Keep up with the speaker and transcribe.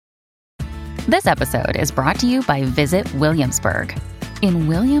This episode is brought to you by Visit Williamsburg. In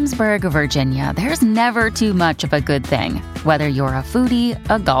Williamsburg, Virginia, there's never too much of a good thing. Whether you're a foodie,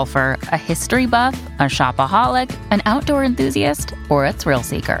 a golfer, a history buff, a shopaholic, an outdoor enthusiast, or a thrill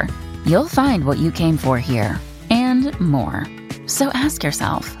seeker, you'll find what you came for here and more. So ask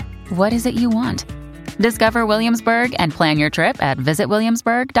yourself, what is it you want? Discover Williamsburg and plan your trip at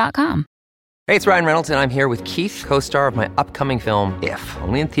visitwilliamsburg.com. Hey, it's Ryan Reynolds, and I'm here with Keith, co-star of my upcoming film, If,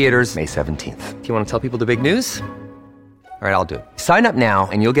 only in theaters May 17th. Do you want to tell people the big news? All right, I'll do it. Sign up now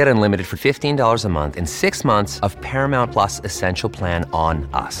and you'll get unlimited for $15 a month and 6 months of Paramount Plus Essential Plan on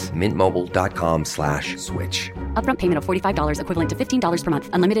us. MintMobile.com/switch. Upfront payment of $45 equivalent to $15 per month.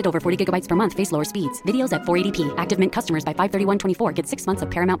 Unlimited over 40 gigabytes per month. Face lower speeds. Videos at 480p. Active Mint customers by 531.24 get 6 months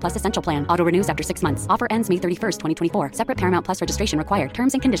of Paramount Plus Essential Plan. Auto renews after 6 months. Offer ends May 31st, 2024. Separate Paramount Plus registration required.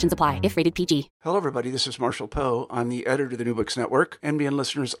 Terms and conditions apply if rated PG. Hello, everybody. This is Marshall Poe. I'm the editor of the New Books Network. NBN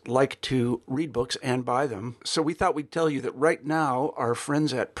listeners like to read books and buy them. So we thought we'd tell you that right now, our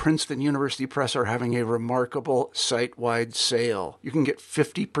friends at Princeton University Press are having a remarkable site-wide sale. You can get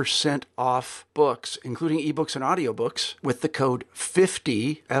 50% off books, including ebooks and audiobooks, with the code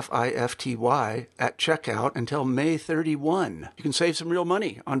 50, F-I-F-T-Y, at checkout until May 31. You can save some real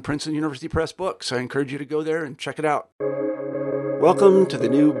money on Princeton University Press books. I encourage you to go there and check it out. Welcome to the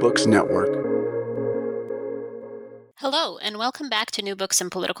New Books Network. Hello, and welcome back to New Books in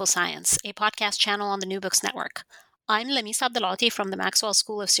Political Science, a podcast channel on the New Books Network. I'm Lemis Abdelati from the Maxwell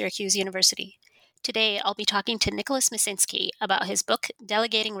School of Syracuse University. Today, I'll be talking to Nicholas Micinski about his book,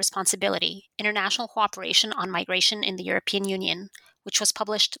 Delegating Responsibility, International Cooperation on Migration in the European Union, which was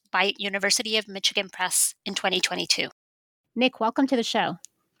published by University of Michigan Press in 2022. Nick, welcome to the show.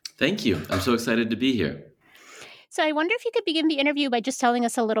 Thank you. I'm so excited to be here. So I wonder if you could begin the interview by just telling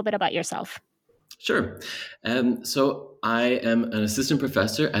us a little bit about yourself. Sure. So I am an assistant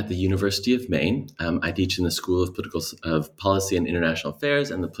professor at the University of Maine. I teach in the School of Policy and International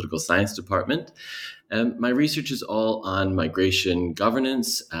Affairs and the Political Science Department. My research is all on migration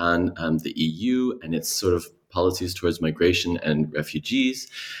governance, on the EU and its sort of policies towards migration and refugees.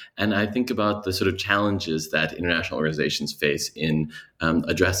 And I think about the sort of challenges that international organizations face in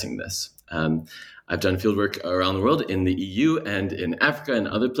addressing this. I've done fieldwork around the world in the EU and in Africa and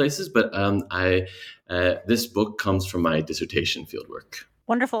other places, but this book comes from my dissertation fieldwork.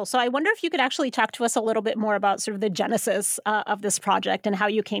 Wonderful. So I wonder if you could actually talk to us a little bit more about sort of the genesis of this project and how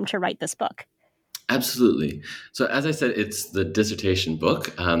you came to write this book. Absolutely. So as I said, it's the dissertation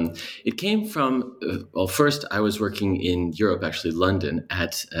book. It came from, first I was working in Europe, actually London,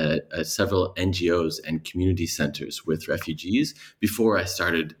 at several NGOs and community centers with refugees before I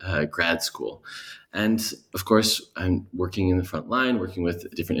started grad school. And of course, I'm working in the front line, working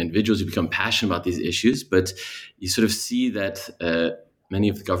with different individuals who become passionate about these issues, but you sort of see that many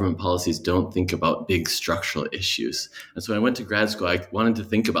of the government policies don't think about big structural issues. And so when I went to grad school, I wanted to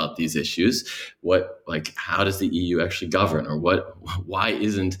think about these issues. How does the EU actually govern? Or why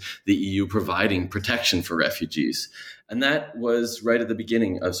isn't the EU providing protection for refugees? And that was right at the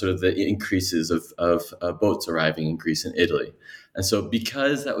beginning of sort of the increases of boats arriving in Greece and Italy. And so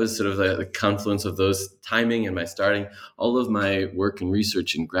because that was sort of the confluence of those timing and my starting, all of my work and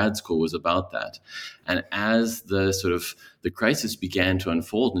research in grad school was about that. And as the crisis began to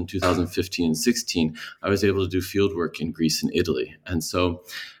unfold in 2015 and 16, I was able to do field work in Greece and Italy. And so,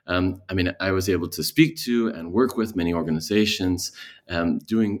 I was able to speak to and work with many organizations,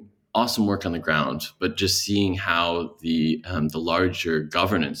 doing awesome work on the ground, but just seeing how the larger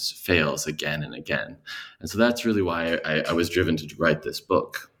governance fails again and again. And so that's really why I was driven to write this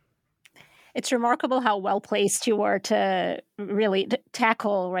book. It's remarkable how well placed you were to really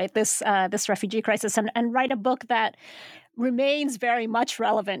tackle this refugee crisis and write a book that remains very much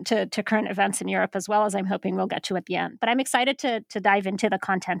relevant to current events in Europe, as well as I'm hoping we'll get to at the end. But I'm excited to dive into the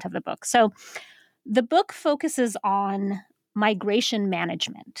content of the book. So the book focuses on migration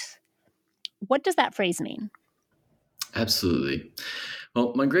management. What does that phrase mean? Absolutely.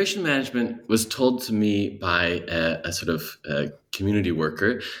 Well, migration management was told to me by a sort of community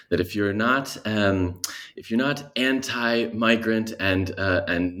worker that if you're not anti-migrant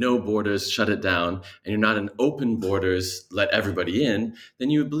and no borders, shut it down, and you're not an open borders, let everybody in,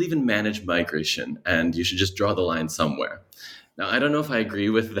 then you believe in managed migration, and you should just draw the line somewhere. Now, I don't know if I agree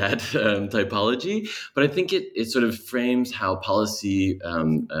with that typology, but I think it sort of frames how policy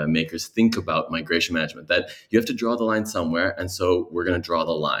makers think about migration management, that you have to draw the line somewhere, and so we're going to draw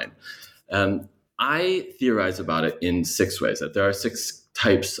the line. I theorize about it in 6 ways, that there are 6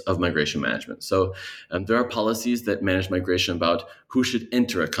 types of migration management. So there are policies that manage migration about who should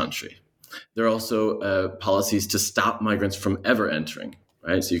enter a country. There are also policies to stop migrants from ever entering.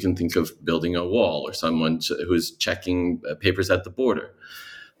 right? So you can think of building a wall or someone who's checking papers at the border.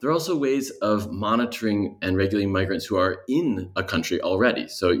 There are also ways of monitoring and regulating migrants who are in a country already.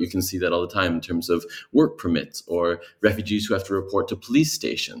 So you can see that all the time in terms of work permits or refugees who have to report to police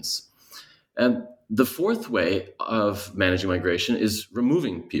stations. And the fourth way of managing migration is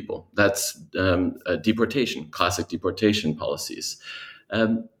removing people. That's deportation, classic deportation policies.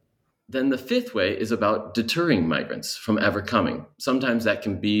 Then the fifth way is about deterring migrants from ever coming. Sometimes that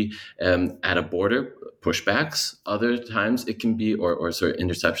can be at a border, pushbacks. Other times it can be, or sort of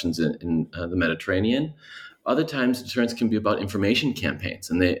interceptions in the Mediterranean. Other times deterrence can be about information campaigns,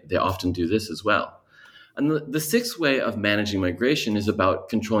 and they often do this as well. And the sixth way of managing migration is about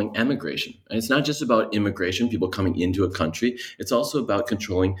controlling emigration. And it's not just about immigration, people coming into a country. It's also about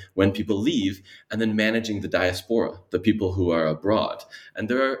controlling when people leave and then managing the diaspora, the people who are abroad. And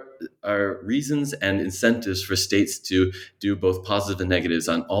there are reasons and incentives for states to do both positive and negatives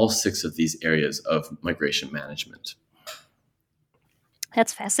on all six of these areas of migration management.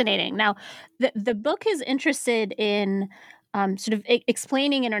 That's fascinating. Now, the book is interested in sort of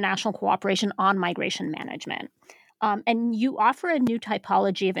explaining international cooperation on migration management. And you offer a new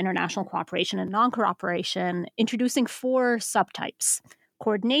typology of international cooperation and non-cooperation, introducing 4 subtypes: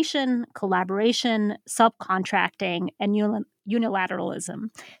 coordination, collaboration, subcontracting, and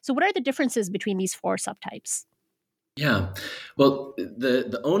unilateralism. So what are the differences between these 4 subtypes? Yeah, well,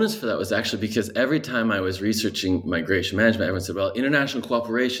 the onus for that was actually because every time I was researching migration management, everyone said, well, international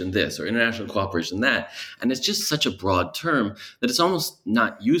cooperation this or international cooperation that. And it's just such a broad term that it's almost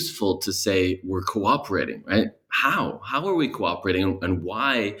not useful to say we're cooperating, right? How are we cooperating, and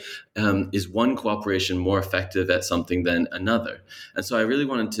why is one cooperation more effective at something than another? And so I really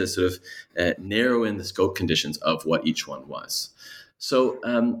wanted to sort of narrow in the scope conditions of what each one was. So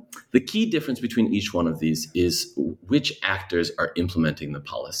the key difference between each one of these is which actors are implementing the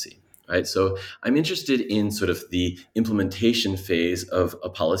policy, right? So I'm interested in sort of the implementation phase of a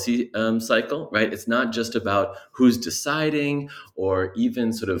policy cycle, right? It's not just about who's deciding or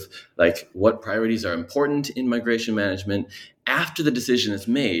even sort of like what priorities are important in migration management. After the decision is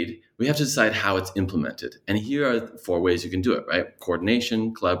made, we have to decide how it's implemented. And here are 4 ways you can do it, right?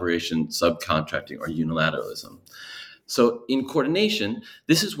 Coordination, collaboration, subcontracting, or unilateralism. So in coordination,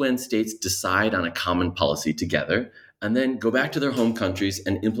 this is when states decide on a common policy together and then go back to their home countries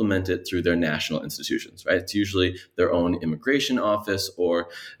and implement it through their national institutions, right? It's usually their own immigration office, or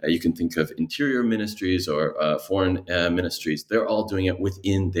you can think of interior ministries or foreign ministries. They're all doing it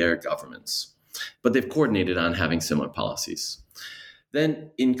within their governments, but they've coordinated on having similar policies.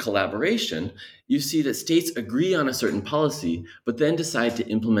 Then in collaboration, you see that states agree on a certain policy, but then decide to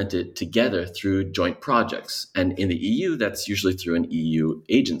implement it together through joint projects. And in the EU, that's usually through an EU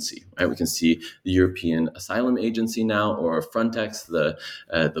agency, right? We can see the European Asylum Agency now, or Frontex,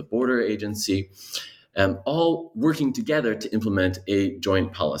 the border agency, all working together to implement a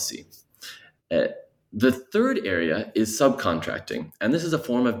joint policy. The third area is subcontracting, and this is a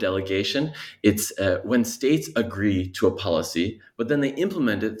form of delegation. It's when states agree to a policy, but then they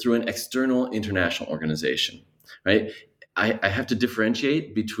implement it through an external international organization, right? I have to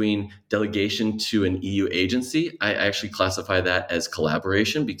differentiate between delegation to an EU agency. I actually classify that as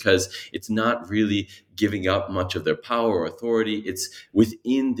collaboration because it's not really giving up much of their power or authority. It's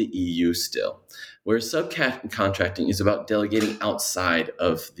within the EU still. Whereas subcontracting is about delegating outside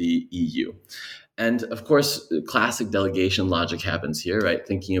of the EU. And of course, classic delegation logic happens here, right?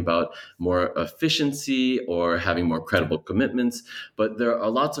 Thinking about more efficiency or having more credible commitments. But there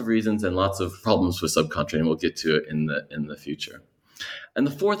are lots of reasons and lots of problems with subcontracting, and we'll get to it in the future. And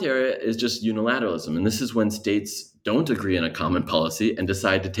the fourth area is just unilateralism. And this is when states don't agree on a common policy and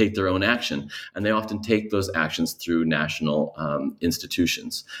decide to take their own action. And they often take those actions through national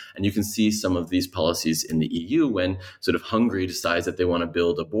institutions. And you can see some of these policies in the EU when sort of Hungary decides that they want to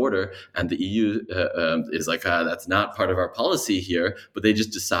build a border, and the EU is like, that's not part of our policy here, but they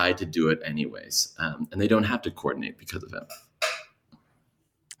just decide to do it anyways. And they don't have to coordinate because of it.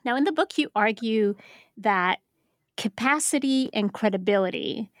 Now, in the book, you argue that capacity and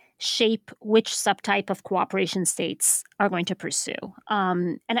credibility shape which subtype of cooperation states are going to pursue.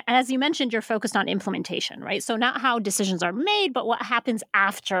 And as you mentioned, you're focused on implementation, right? So not how decisions are made, but what happens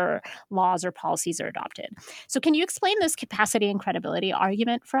after laws or policies are adopted. So can you explain this capacity and credibility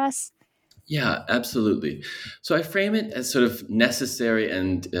argument for us? Yeah, absolutely. So I frame it as sort of necessary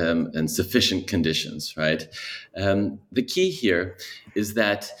and sufficient conditions, right? The key here is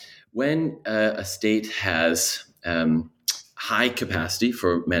that when a state has high capacity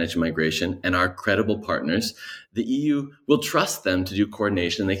for managing migration and are credible partners, the EU will trust them to do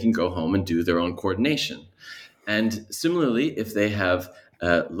coordination. They can go home and do their own coordination. And similarly, if they have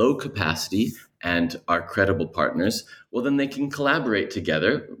low capacity and are credible partners, well, then they can collaborate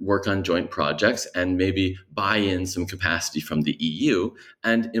together, work on joint projects, and maybe buy in some capacity from the EU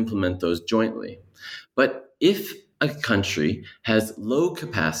and implement those jointly. But if a country has low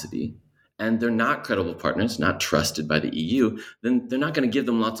capacity and they're not credible partners, not trusted by the EU, then they're not going to give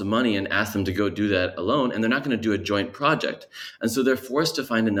them lots of money and ask them to go do that alone, and they're not going to do a joint project. And so they're forced to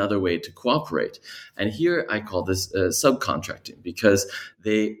find another way to cooperate. And here I call this subcontracting, because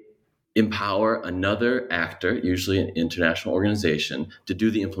they empower another actor, usually an international organization, to do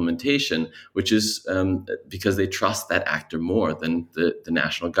the implementation, which is because they trust that actor more than the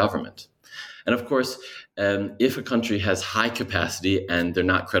national government. And of course, if a country has high capacity and they're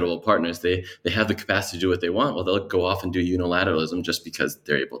not credible partners, they have the capacity to do what they want, well, they'll go off and do unilateralism just because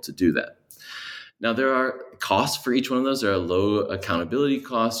they're able to do that. Now, there are costs for each one of those. There are low accountability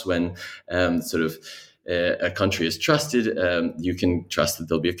costs when a country is trusted. You can trust that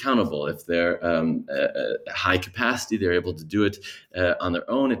they'll be accountable. If they're high capacity, they're able to do it on their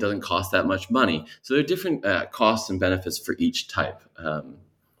own. It doesn't cost that much money. So there are different costs and benefits for each type.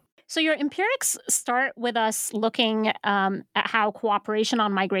 So your empirics start with us looking at how cooperation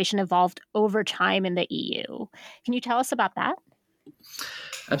on migration evolved over time in the EU. Can you tell us about that?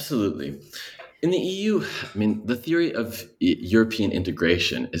 Absolutely. In the EU, the theory of European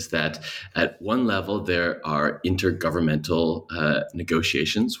integration is that at one level, there are intergovernmental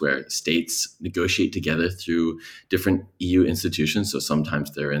negotiations where states negotiate together through different EU institutions. So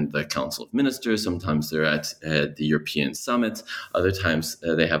sometimes they're in the Council of Ministers, sometimes they're at the European Summit, other times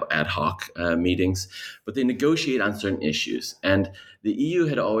they have ad hoc meetings, but they negotiate on certain issues. And the EU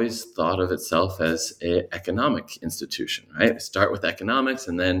had always thought of itself as an economic institution, right? Start with economics,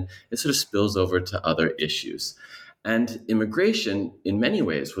 and then it sort of spills over to other issues. And immigration, in many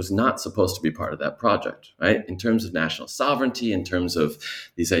ways, was not supposed to be part of that project, right? In terms of national sovereignty, in terms of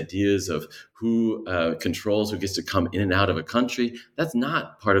these ideas of who controls who gets to come in and out of a country, that's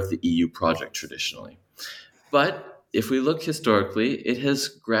not part of the EU project traditionally. But if we look historically, it has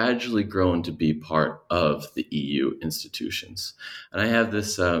gradually grown to be part of the EU institutions. And I have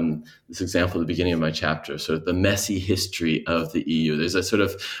this example at the beginning of my chapter, sort of the messy history of the EU. There's a sort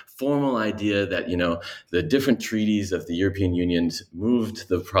of formal idea that, the different treaties of the European Union moved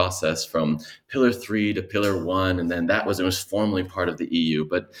the process from Pillar 3 to Pillar 1, and then it was formally part of the EU.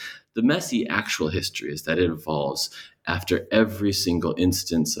 But the messy actual history is that it evolves after every single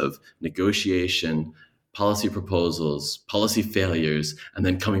instance of negotiation, policy proposals, policy failures, and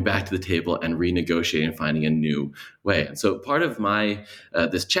then coming back to the table and renegotiating and finding a new way. And so part of my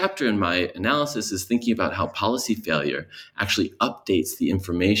this chapter in my analysis is thinking about how policy failure actually updates the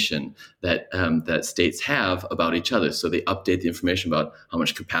information that that states have about each other. So they update the information about how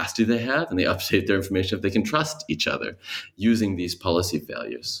much capacity they have, and they update their information if they can trust each other using these policy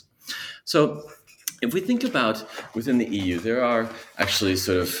failures. So if we think about within the EU, there are actually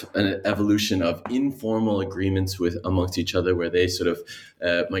sort of an evolution of informal agreements amongst each other where they sort of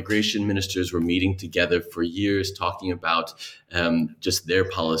migration ministers were meeting together for years talking about just their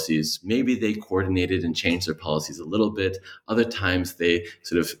policies. Maybe they coordinated and changed their policies a little bit. Other times they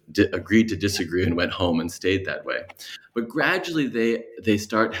sort of agreed to disagree and went home and stayed that way. But gradually they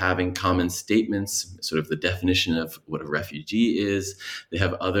start having common statements, sort of the definition of what a refugee is. They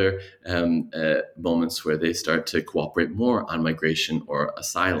have other moments where they start to cooperate more on migration or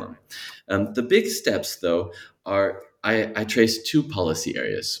asylum. The big steps, though, are I trace two policy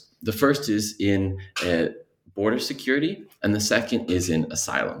areas. The first is in border security, and the second is in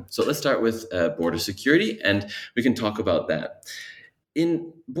asylum. So let's start with border security, and we can talk about that.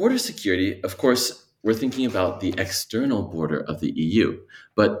 In border security, of course, we're thinking about the external border of the EU,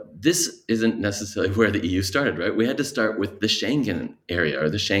 but this isn't necessarily where the EU started, right? We had to start with the Schengen area or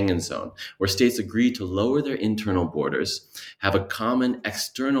the Schengen zone, where states agreed to lower their internal borders, have a common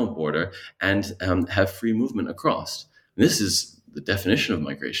external border, and have free movement across. And this is the definition of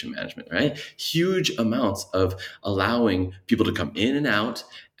migration management, right? Huge amounts of allowing people to come in and out.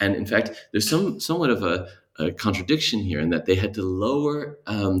 And in fact, there's somewhat of a contradiction here in that they had to lower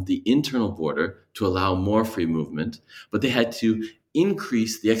the internal border to allow more free movement, but they had to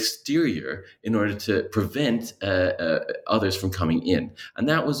increase the exterior in order to prevent others from coming in. And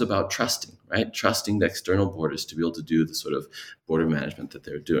that was about trusting, right? Trusting the external borders to be able to do the sort of border management that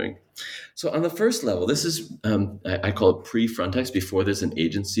they're doing. So on the first level, this is, I call it pre-Frontex, before there's an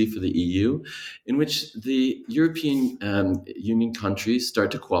agency for the EU, in which the European Union countries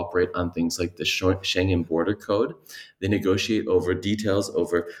start to cooperate on things like the Schengen Border Code. They negotiate over details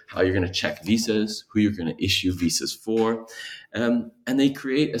over how you're going to check visas, who you're going to issue visas for. And they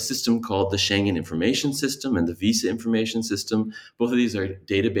create a system called the Schengen Information System and the Visa Information System. Both of these are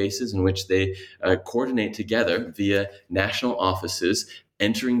databases in which they coordinate together via national offices,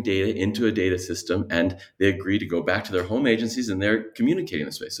 entering data into a data system, and they agree to go back to their home agencies, and they're communicating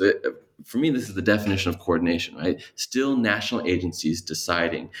this way. So for me, this is the definition of coordination, right? Still national agencies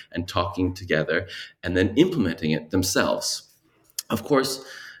deciding and talking together and then implementing it themselves. Of course,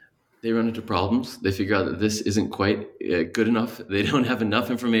 they run into problems. They figure out that this isn't quite good enough. They don't have enough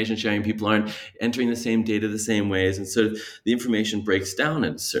information sharing. People aren't entering the same data the same ways. And so the information breaks down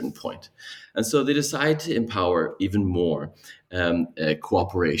at a certain point. And so they decide to empower even more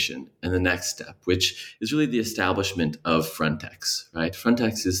cooperation in the next step, which is really the establishment of Frontex, right?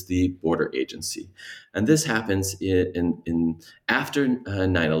 Frontex is the border agency. And this happens in after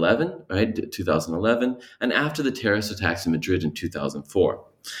 9/11, right, 2011, and after the terrorist attacks in Madrid in 2004.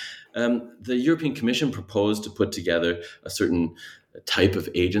 The European Commission proposed to put together a certain type of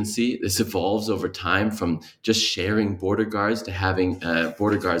agency. This evolves over time from just sharing border guards to having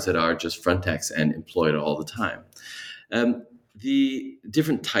border guards that are just Frontex and employed all the time. The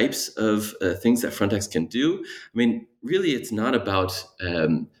different types of things that Frontex can do, I mean, really it's not about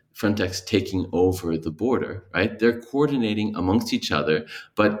Frontex taking over the border, right? They're coordinating amongst each other,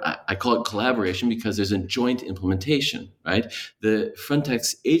 but I call it collaboration because there's a joint implementation, right? The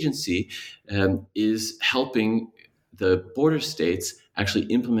Frontex agency is helping the border states actually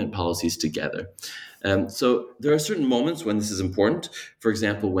implement policies together. So there are certain moments when this is important. For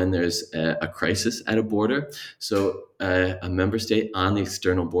example, when there's a crisis at a border. So a member state on the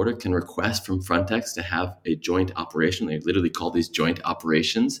external border can request from Frontex to have a joint operation. They literally call these joint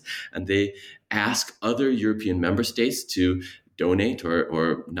operations. And they ask other European member states to donate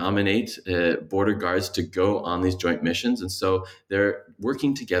or nominate border guards to go on these joint missions. And so they're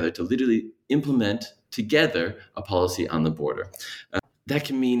working together to literally implement together a policy on the border. That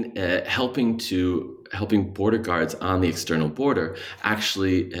can mean helping border guards on the external border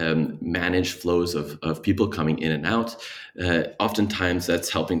actually manage flows of people coming in and out. Oftentimes that's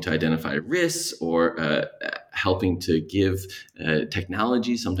helping to identify risks or helping to give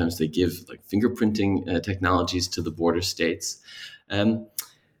technology. Sometimes they give like fingerprinting technologies to the border states.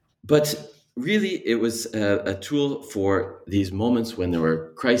 But really, it was a tool for these moments when there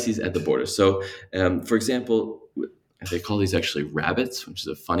were crises at the border. So, for example, they call these actually rabbits, which is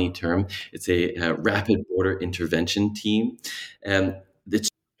a funny term. It's a rapid border intervention team.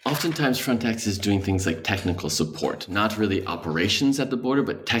 Oftentimes, Frontex is doing things like technical support, not really operations at the border,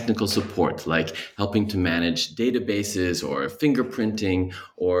 but technical support, like helping to manage databases or fingerprinting,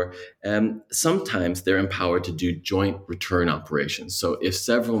 or sometimes they're empowered to do joint return operations. So if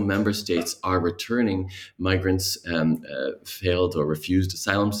several member states are returning migrants, failed or refused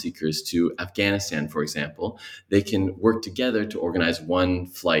asylum seekers to Afghanistan, for example, they can work together to organize one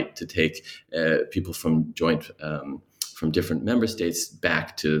flight to take people from different member states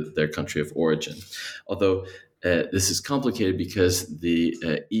back to their country of origin. Although this is complicated because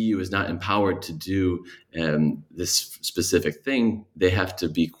the EU is not empowered to do this specific thing. They have to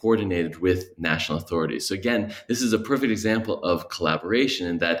be coordinated with national authorities. So again, this is a perfect example of collaboration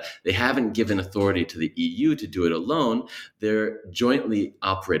in that they haven't given authority to the EU to do it alone. They're jointly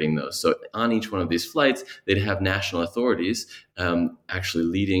operating those. So on each one of these flights, they'd have national authorities actually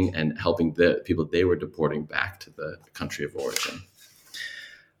leading and helping the people they were deporting back to the country of origin.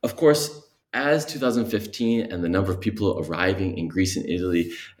 Of course, as 2015 and the number of people arriving in Greece and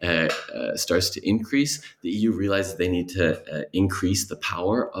Italy starts to increase, the EU realizes they need to increase the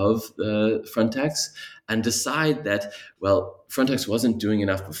power of Frontex and decide that, well, Frontex wasn't doing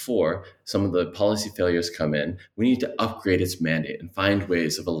enough before. Some of the policy failures come in. We need to upgrade its mandate and find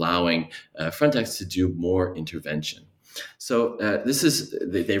ways of allowing Frontex to do more intervention. So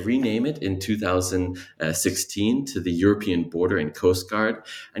they rename it in 2016 to the European Border and Coast Guard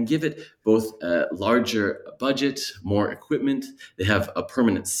and give it both a larger budget, more equipment. They have a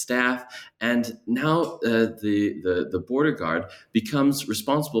permanent staff. And now the Border Guard becomes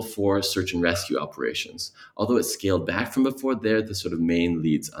responsible for search and rescue operations. Although it's scaled back from before, they're the sort of main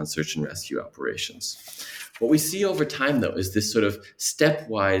leads on search and rescue operations. What we see over time, though, is this sort of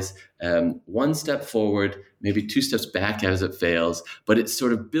stepwise, one step forward, maybe two steps back as it fails, but it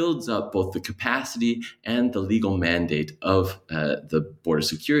sort of builds up both the capacity and the legal mandate of the border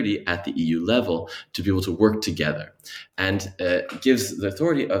security at the EU level to be able to work together, and gives the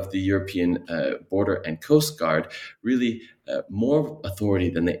authority of the European Border and Coast Guard really more authority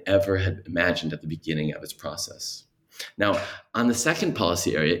than they ever had imagined at the beginning of its process. Now, on the second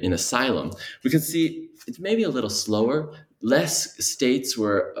policy area, in asylum, we can see it's maybe a little slower. Less states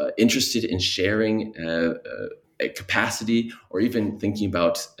were interested in sharing a capacity or even thinking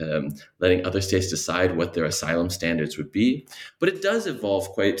about letting other states decide what their asylum standards would be. But it does evolve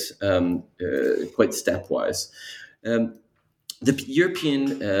quite stepwise. The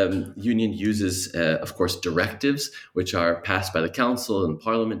European Union uses, of course, directives, which are passed by the Council and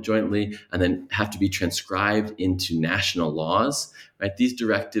Parliament jointly, and then have to be transcribed into national laws. Right? These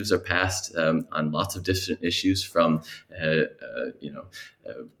directives are passed on lots of different issues, from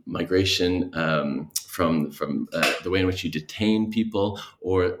migration, from the way in which you detain people,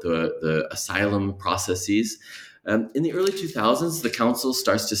 or the asylum processes. In the early 2000s, the Council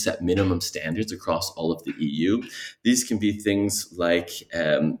starts to set minimum standards across all of the EU. These can be things like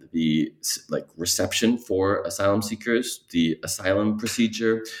reception for asylum seekers, the asylum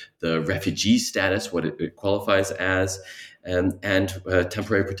procedure, the refugee status, what it qualifies as, and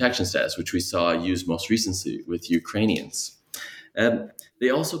temporary protection status, which we saw used most recently with Ukrainians. They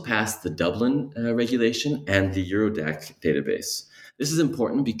also passed the Dublin regulation and the Eurodac database. This is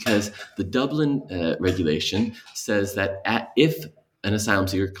important because the Dublin regulation says that if an asylum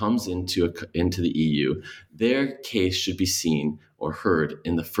seeker comes into the EU, their case should be seen or heard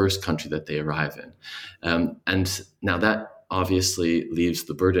in the first country that they arrive in. And now that obviously leaves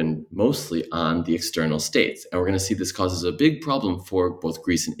the burden mostly on the external states. And we're going to see this causes a big problem for both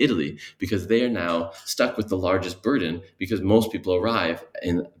Greece and Italy, because they are now stuck with the largest burden because most people arrive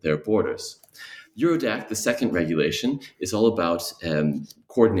in their borders. Eurodac, the second regulation, is all about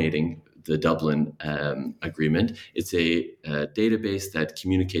coordinating the Dublin agreement. It's a database that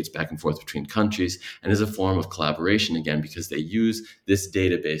communicates back and forth between countries and is a form of collaboration, again, because they use this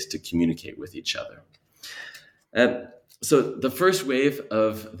database to communicate with each other. So the first wave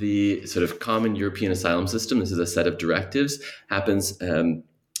of the sort of common European asylum system, this is a set of directives, happens in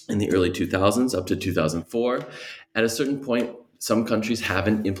the early 2000s up to 2004. At a certain point, some countries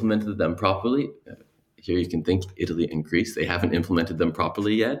haven't implemented them properly. Here you can think Italy and Greece. They haven't implemented them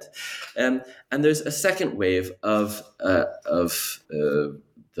properly yet. And there's a second wave of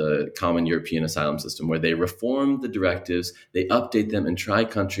the common European asylum system, where they reform the directives, they update them, and try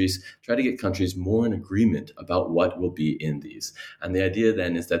to get countries more in agreement about what will be in these. And the idea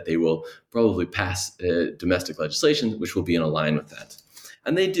then is that they will probably pass domestic legislation, which will be in line with that.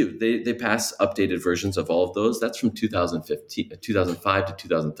 And they do. They pass updated versions of all of those. That's from 2005 to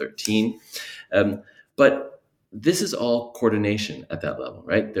 2013. But this is all coordination at that level,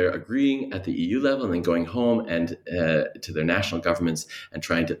 right? They're agreeing at the EU level and then going home and to their national governments and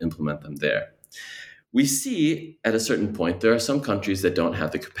trying to implement them there. We see at a certain point, there are some countries that don't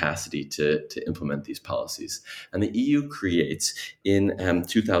have the capacity to implement these policies. And the EU creates in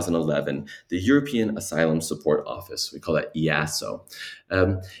 2011 the European Asylum Support Office. We call that EASO.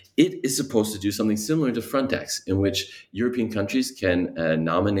 It is supposed to do something similar to Frontex, in which European countries can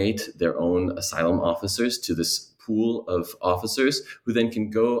nominate their own asylum officers to this pool of officers who then can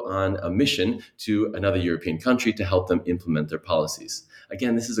go on a mission to another European country to help them implement their policies.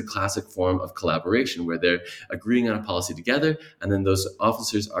 Again, this is a classic form of collaboration where they're agreeing on a policy together, and then those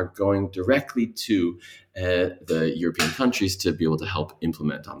officers are going directly to the European countries to be able to help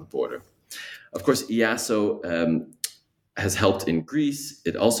implement on the border. Of course, EASO has helped in Greece.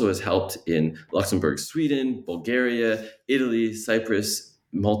 It also has helped in Luxembourg, Sweden, Bulgaria, Italy, Cyprus,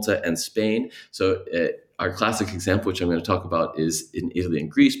 Malta, and Spain. So our classic example, which I'm going to talk about, is in Italy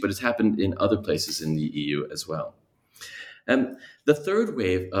and Greece, but it's happened in other places in the EU as well. The third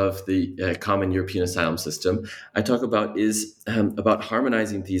wave of the common European asylum system I talk about is about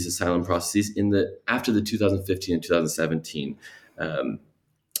harmonizing these asylum processes after the 2015 and 2017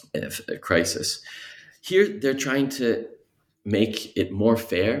 crisis. Here, they're trying to make it more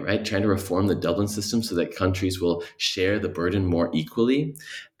fair, right? Trying to reform the Dublin system so that countries will share the burden more equally.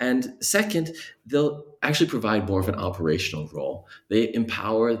 And second, they'll actually provide more of an operational role. They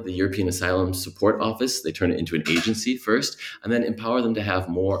empower the European Asylum Support Office. They turn it into an agency first, and then empower them to have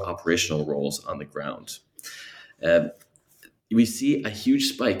more operational roles on the ground. we see a huge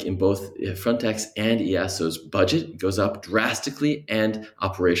spike in both Frontex and EASO's budget. It goes up drastically and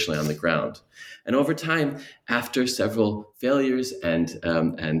operationally on the ground. And over time, after several failures and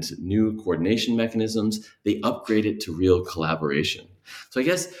new coordination mechanisms, they upgrade it to real collaboration. So I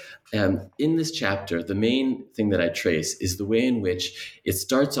guess in this chapter, the main thing that I trace is the way in which it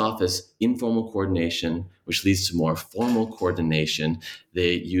starts off as informal coordination, which leads to more formal coordination.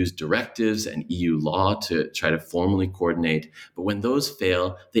 They use directives and EU law to try to formally coordinate. But when those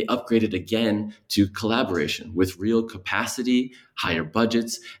fail, they upgrade it again to collaboration with real capacity, higher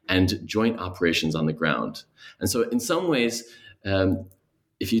budgets, and joint operations on the ground. And so in some ways,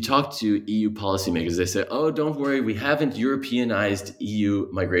 if you talk to EU policymakers, they say, oh, don't worry, we haven't Europeanized EU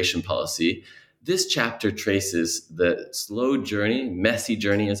migration policy. This chapter traces the slow journey, messy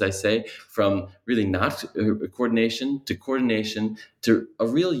journey, as I say, from really not coordination to a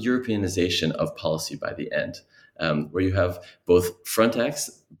real Europeanization of policy by the end, where you have both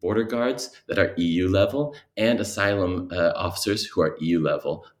Frontex, border guards that are EU level, and asylum officers who are EU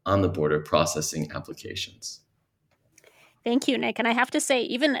level on the border processing applications. Thank you, Nick. And I have to say,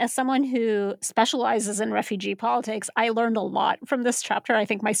 even as someone who specializes in refugee politics, I learned a lot from this chapter. I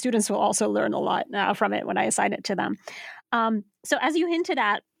think my students will also learn a lot from it when I assign it to them. So as you hinted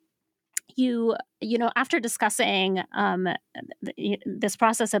at, you know, after discussing this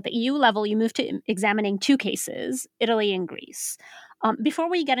process at the EU level, you moved to examining two cases, Italy and Greece. Before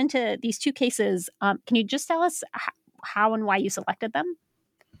we get into these two cases, can you just tell us how and why you selected them?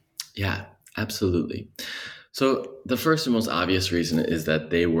 Yeah, absolutely. So the first and most obvious reason is that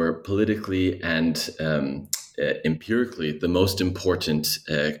they were politically and empirically the most important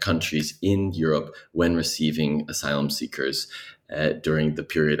countries in Europe when receiving asylum seekers during the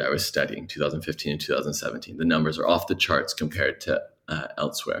period I was studying, 2015 and 2017. The numbers are off the charts compared to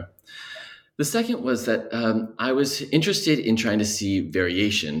elsewhere. The second was that I was interested in trying to see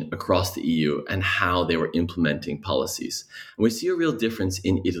variation across the EU and how they were implementing policies. And we see a real difference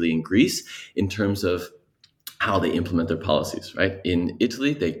in Italy and Greece in terms of how they implement their policies, right? In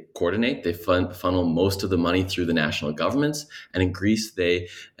Italy, they coordinate, they funnel most of the money through the national governments. And in Greece, they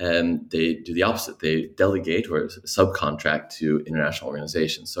do the opposite. They delegate or subcontract to international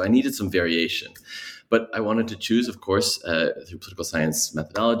organizations. So I needed some variation. But I wanted to choose, of course, through political science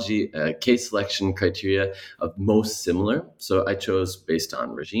methodology, case selection criteria of most similar. So I chose based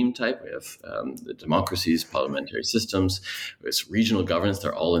on regime type. We have the democracies, parliamentary systems, there's regional governance,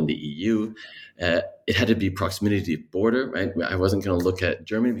 they're all in the EU. It had to be proximity to border, right? I wasn't going to look at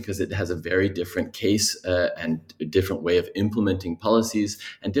Germany because it has a very different case and a different way of implementing policies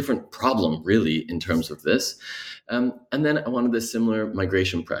and different problem, really, in terms of this. And then I wanted a similar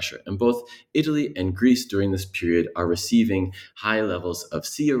migration pressure. And both Italy and Greece during this period are receiving high levels of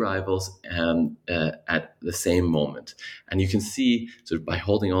sea arrivals at the same moment. And you can see, sort of by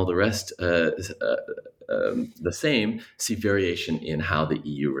holding all the rest the same, see variation in how the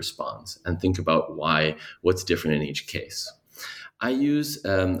EU responds and think about what's different in each case.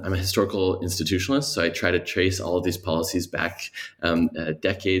 I'm a historical institutionalist, so I try to trace all of these policies back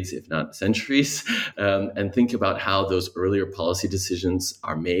decades, if not centuries, and think about how those earlier policy decisions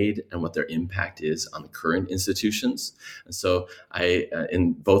are made and what their impact is on the current institutions. And so I,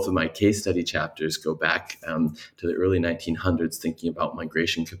 in both of my case study chapters, go back to the early 1900s, thinking about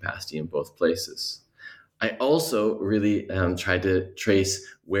migration capacity in both places. I also really tried to trace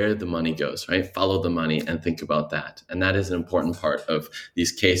where the money goes, right? Follow the money and think about that. And that is an important part of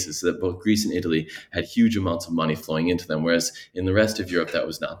these cases, that both Greece and Italy had huge amounts of money flowing into them, whereas in the rest of Europe, that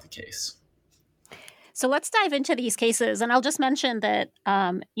was not the case. So let's dive into these cases. And I'll just mention that,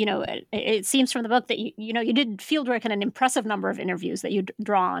 it seems from the book that, you did fieldwork in an impressive number of interviews that you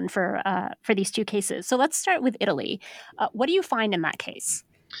draw on for these two cases. So let's start with Italy. What do you find in that case?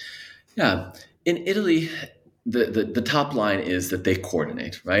 Yeah. In Italy, the top line is that they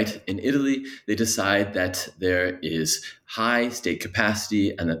coordinate, right? In Italy, they decide that there is high state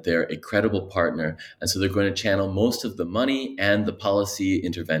capacity and that they're a credible partner. And so they're going to channel most of the money and the policy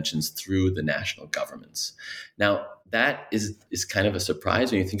interventions through the national governments. Now, that is kind of a surprise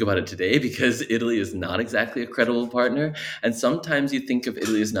when you think about it today, because Italy is not exactly a credible partner. And sometimes you think of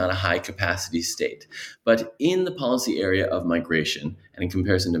Italy as not a high capacity state. But in the policy area of migration, and in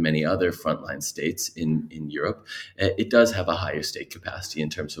comparison to many other frontline states in Europe,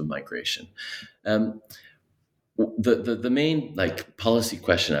 the main policy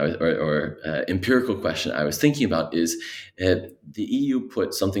question or empirical question I was thinking about is the EU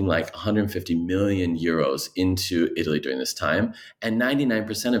put something like 150 million euros into Italy during this time, and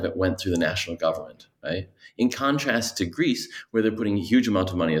 99% of it went through the national government, right? In contrast to Greece, where they're putting a huge amount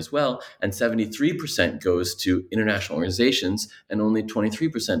of money as well, and 73% goes to international organizations and only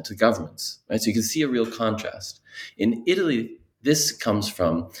 23% to governments, right? So you can see a real contrast. In Italy, this comes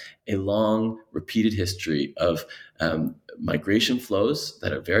from a long, repeated history of migration flows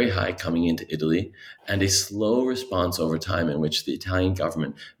that are very high coming into Italy, and a slow response over time in which the Italian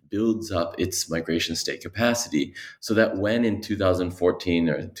government builds up its migration state capacity, so that when in 2014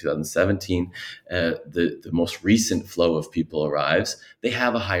 or 2017, the most recent flow of people arrives, they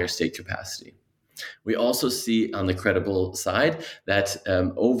have a higher state capacity. We also see on the credible side that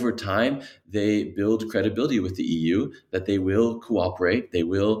over time, they build credibility with the EU, that they will cooperate, they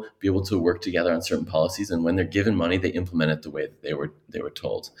will be able to work together on certain policies, and when they're given money, they implement it the way that they were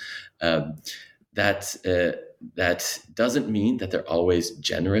told. That doesn't mean that they're always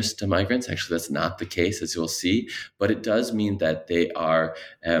generous to migrants. Actually, that's not the case, as you'll see, but it does mean that they are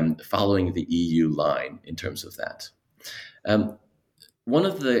following the EU line in terms of that. One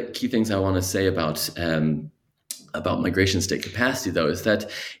of the key things I want to say about migration state capacity, though, is that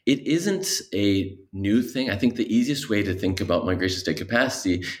it isn't a new thing. I think the easiest way to think about migration state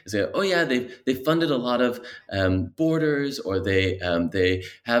capacity is that, oh yeah, they funded a lot of borders, or they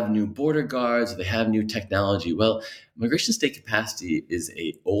have new border guards, or they have new technology. Well, migration state capacity is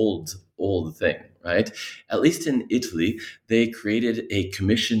a old thing, right? At least in Italy, they created a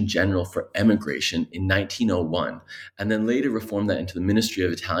Commission General for Emigration in 1901, and then later reformed that into the Ministry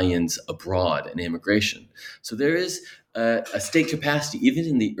of Italians Abroad and Immigration. So there is a state capacity, even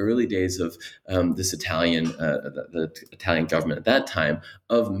in the early days of this Italian, the Italian government at that time,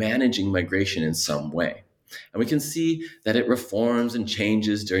 of managing migration in some way. And we can see that it reforms and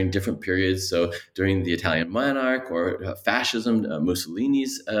changes during different periods. So during the Italian monarch or fascism,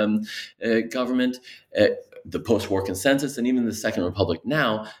 Mussolini's government, the post-war consensus, and even the Second Republic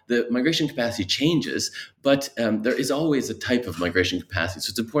now, the migration capacity changes, but there is always a type of migration capacity. So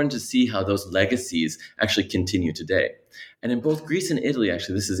it's important to see how those legacies actually continue today. And in both Greece and Italy,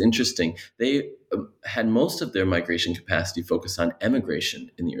 actually, this is interesting. They had most of their migration capacity focused on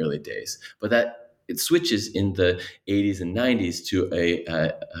emigration in the early days, but that it switches in the 80s and 90s to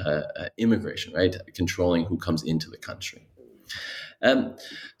a immigration, right? Controlling who comes into the country.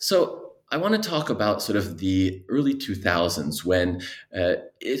 So I want to talk about sort of the early 2000s when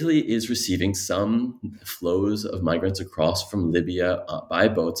Italy is receiving some flows of migrants across from Libya by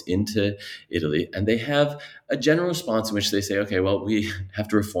boats into Italy. And they have a general response in which they say, okay, well, we have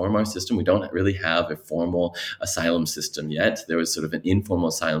to reform our system. We don't really have a formal asylum system yet. There was sort of an informal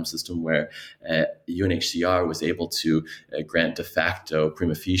asylum system where UNHCR was able to grant de facto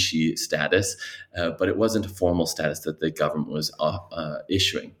prima facie status, but it wasn't a formal status that the government was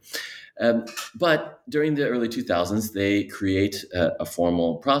issuing. But during the early 2000s, they create a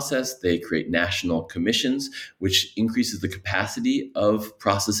formal process. They create national commissions, which increases the capacity of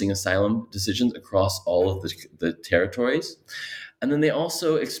processing asylum decisions across all of the territories. And then they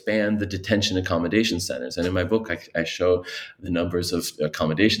also expand the detention accommodation centers. And in my book, I show the numbers of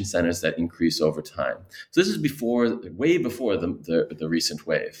accommodation centers that increase over time. So this is way before the recent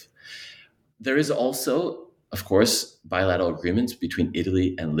wave. There is also, of course, bilateral agreements between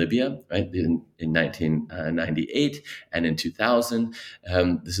Italy and Libya, right? In 1998 and in 2000,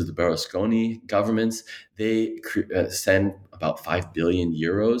 this is the Berlusconi governments. They send about 5 billion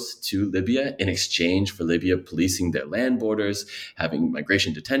euros to Libya in exchange for Libya policing their land borders, having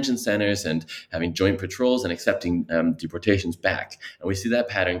migration detention centers, and having joint patrols and accepting deportations back. And we see that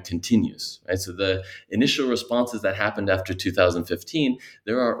pattern continues, right? So the initial responses that happened after 2015,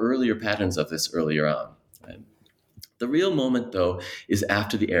 there are earlier patterns of this earlier on. The real moment, though, is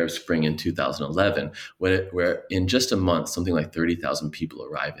after the Arab Spring in 2011, where in just a month, something like 30,000 people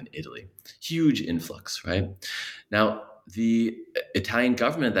arrive in Italy. Huge influx, right? Now, the Italian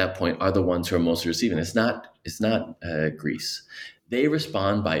government at that point are the ones who are mostly receiving. It's not Greece. They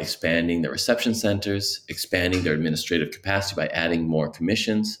respond by expanding their reception centers, expanding their administrative capacity by adding more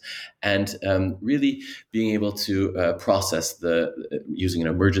commissions, and really being able to using an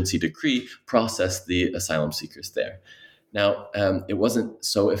emergency decree, process the asylum seekers there. Now, it wasn't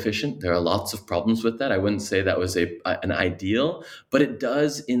so efficient. There are lots of problems with that. I wouldn't say that was an ideal, but it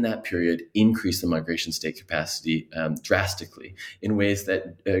does, in that period, increase the migration state capacity drastically in ways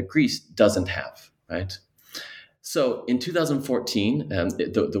that Greece doesn't have, right? So in 2014,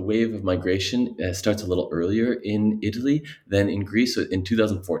 the wave of migration starts a little earlier in Italy than in Greece. So in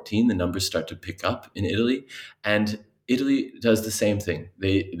 2014, the numbers start to pick up in Italy, and Italy does the same thing.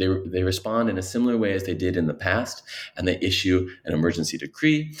 They respond in a similar way as they did in the past, and they issue an emergency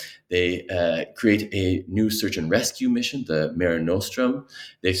decree. They create a new search and rescue mission, the Mare Nostrum.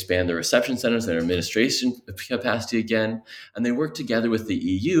 They expand their reception centers and their administration capacity again, and they work together with the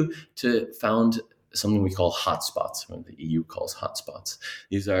EU to found something we call hotspots, what the EU calls hotspots.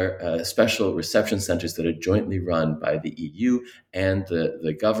 These are special reception centers that are jointly run by the EU and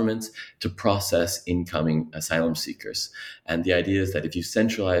the governments to process incoming asylum seekers. And the idea is that if you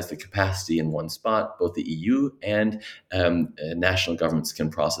centralize the capacity in one spot, both the EU and national governments can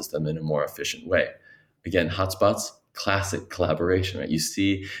process them in a more efficient way. Again, hotspots, classic collaboration, right? You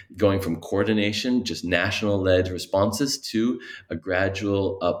see going from coordination, just national-led responses, to a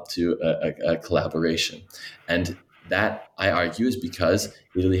gradual up to a collaboration. And that, I argue, is because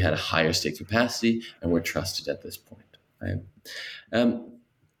Italy had a higher state capacity and were trusted at this point, right?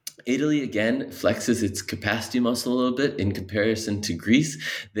 Italy, again, flexes its capacity muscle a little bit in comparison to Greece.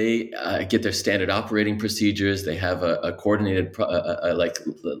 They get their standard operating procedures. They have a coordinated,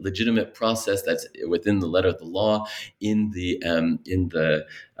 legitimate process that's within the letter of the law in the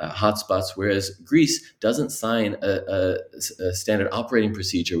hotspots, whereas Greece doesn't sign a standard operating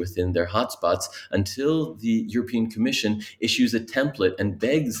procedure within their hotspots until the European Commission issues a template and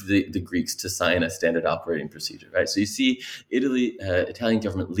begs the Greeks to sign a standard operating procedure, right? So you see Italian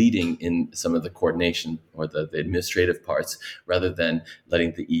government leading in some of the coordination or the administrative parts rather than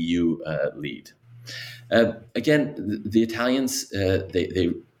letting the EU lead. Again, the Italians,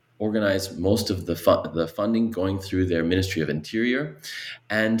 they organize most of the funding going through their Ministry of Interior,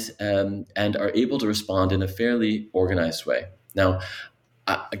 and are able to respond in a fairly organized way. Now,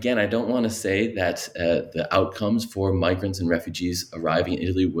 again, I don't want to say that the outcomes for migrants and refugees arriving in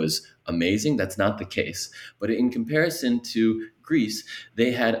Italy was amazing. That's not the case. But in comparison to Greece,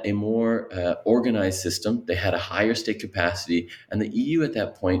 they had a more organized system. They had a higher state capacity, and the EU at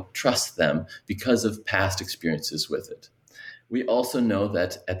that point trusts them because of past experiences with it. We also know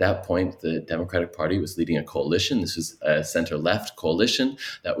that at that point, the Democratic Party was leading a coalition. This was a center-left coalition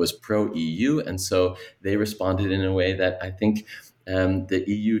that was pro-EU. And so they responded in a way that I think the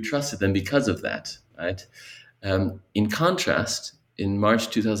EU trusted them because of that, right? In contrast, in March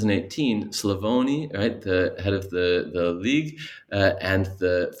 2018, Slavoni, right, the head of the League and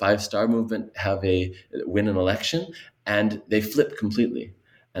the Five Star Movement win an election, and they flip completely.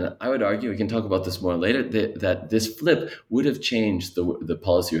 And I would argue, we can talk about this more later, that this flip would have changed the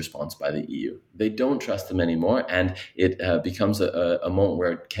policy response by the EU. They don't trust them anymore, and it becomes a moment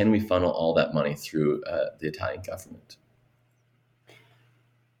where can we funnel all that money through the Italian government?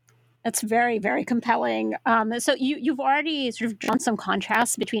 That's very, very compelling. So you've already sort of drawn some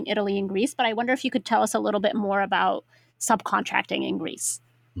contrasts between Italy and Greece, but I wonder if you could tell us a little bit more about subcontracting in Greece.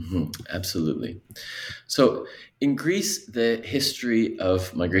 Mm-hmm. Absolutely. So in Greece, the history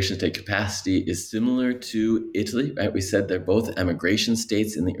of migration state capacity is similar to Italy, right? We said they're both emigration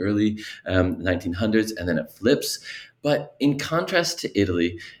states in the early 1900s, and then it flips. But in contrast to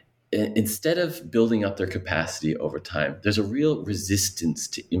Italy, instead of building up their capacity over time, there's a real resistance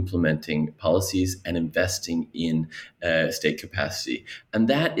to implementing policies and investing in state capacity. And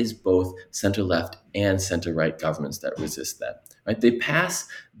that is both center-left and center-right governments that resist that. Right? They pass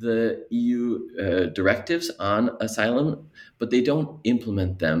the EU directives on asylum, but they don't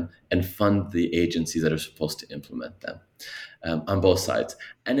implement them and fund the agencies that are supposed to implement them on both sides.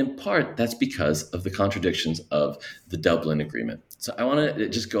 And in part, that's because of the contradictions of the Dublin Agreement. So I want to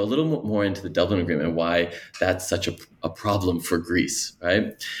just go a little more into the Dublin Agreement and why that's such a problem for Greece,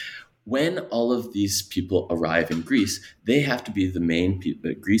 right? When all of these people arrive in Greece, they have to be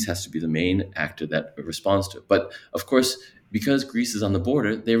Greece has to be the main actor that responds to it. But of course, because Greece is on the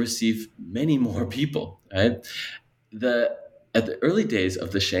border, they receive many more people, right? At the early days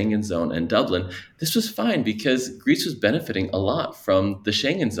of the Schengen zone and Dublin, this was fine because Greece was benefiting a lot from the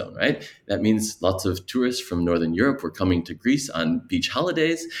Schengen zone, right? That means lots of tourists from Northern Europe were coming to Greece on beach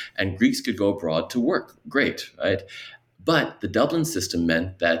holidays, and Greeks could go abroad to work. Great, right? But the Dublin system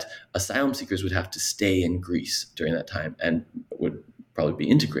meant that asylum seekers would have to stay in Greece during that time and would probably be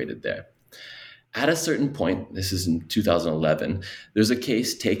integrated there. At a certain point, this is in 2011, there's a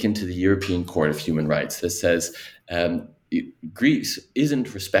case taken to the European Court of Human Rights that says Greece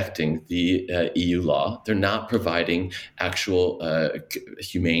isn't respecting the EU law. They're not providing actual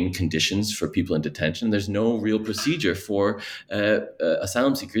humane conditions for people in detention. There's no real procedure for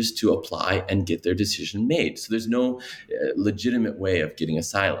asylum seekers to apply and get their decision made. So there's no legitimate way of getting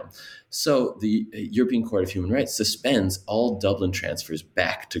asylum. So the European Court of Human Rights suspends all Dublin transfers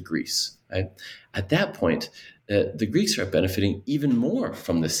back to Greece. Right? At that point, the Greeks are benefiting even more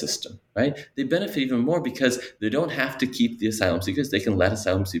from this system, right? They benefit even more because they don't have to keep the asylum seekers. They can let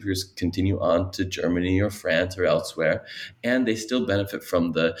asylum seekers continue on to Germany or France or elsewhere, and they still benefit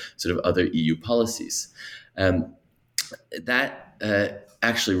from the sort of other EU policies. That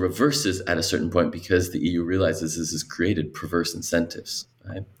actually reverses at a certain point because the EU realizes this has created perverse incentives,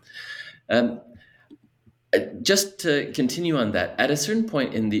 right? Just to continue on that, at a certain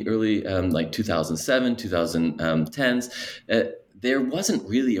point in the early 2007, 2010s, there wasn't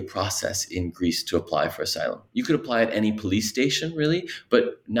really a process in Greece to apply for asylum. You could apply at any police station, really,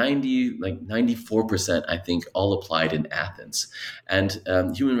 but 94%, I think, all applied in Athens. And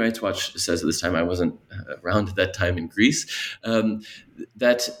Human Rights Watch says at this time, I wasn't around at that time in Greece,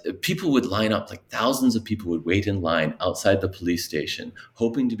 that people would line up, like thousands of people would wait in line outside the police station,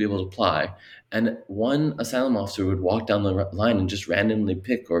 hoping to be able to apply. And one asylum officer would walk down the line and just randomly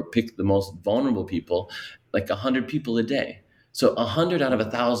pick the most vulnerable people, like 100 people a day. So 100 out of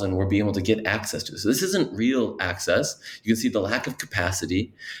 1,000 were being able to get access to this. So this isn't real access. You can see the lack of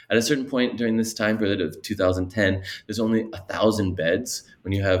capacity. At a certain point during this time period of 2010, there's only 1,000 beds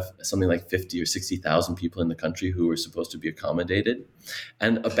when you have something like 50 or 60,000 people in the country who are supposed to be accommodated,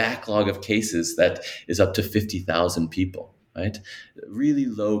 and a backlog of cases that is up to 50,000 people. Right? Really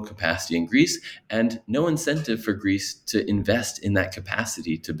low capacity in Greece, and no incentive for Greece to invest in that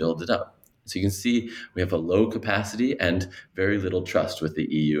capacity to build it up. So you can see we have a low capacity and very little trust with the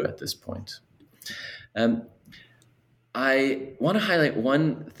EU at this point. I want to highlight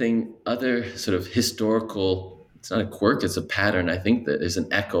one thing, other sort of historical, it's not a quirk, it's a pattern, I think, that is an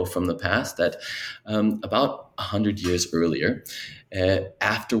echo from the past, that about 100 years earlier,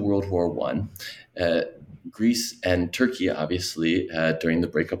 after World War I, Greece and Turkey, obviously, during the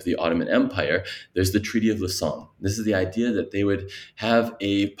breakup of the Ottoman Empire, there's the Treaty of Lausanne. This is the idea that they would have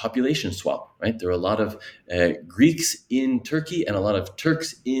a population swap, right? There are a lot of Greeks in Turkey and a lot of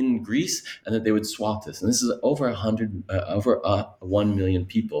Turks in Greece, and that they would swap this. And this is over 1 million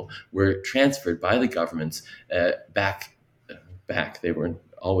people were transferred by the governments back. They weren't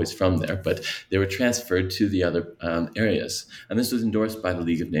always from there, but they were transferred to the other areas. And this was endorsed by the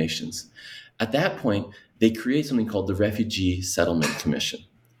League of Nations. At that point, they create something called the Refugee Settlement Commission.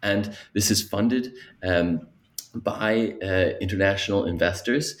 And this is funded by international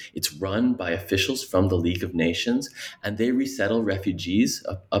investors. It's run by officials from the League of Nations, and they resettle refugees,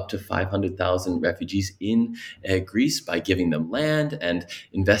 up to 500,000 refugees in Greece, by giving them land and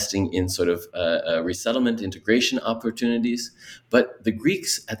investing in sort of resettlement integration opportunities. But the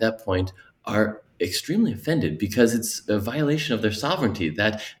Greeks at that point are extremely offended because it's a violation of their sovereignty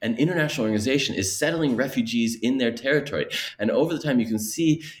that an international organization is settling refugees in their territory. And over the time, you can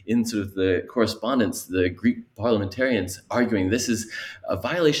see in sort of the correspondence, the Greek parliamentarians arguing this is a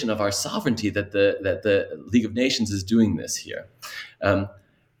violation of our sovereignty that the League of Nations is doing this here.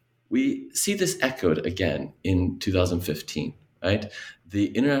 We see this echoed again in 2015, right? The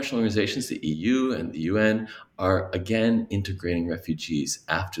international organizations, the EU and the UN, are again integrating refugees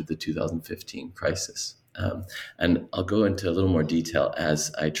after the 2015 crisis. And I'll go into a little more detail as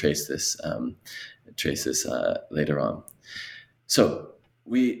I trace this later on. So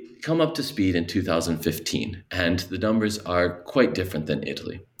we come up to speed in 2015, and the numbers are quite different than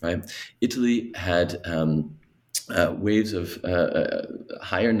Italy, right? Italy had waves of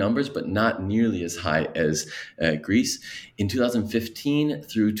higher numbers, but not nearly as high as Greece. In 2015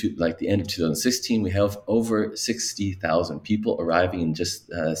 through to like the end of 2016, we have over 60,000 people arriving in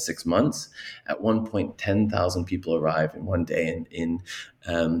just 6 months. At one point, 10,000 people arrived in one day in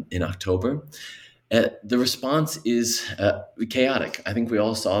October. The response is chaotic. I think we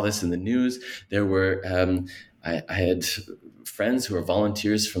all saw this in the news. There were, I had friends who are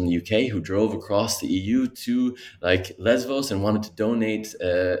volunteers from the UK who drove across the EU to like Lesbos and wanted to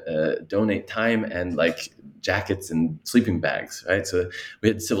donate time and like jackets and sleeping bags, right? So we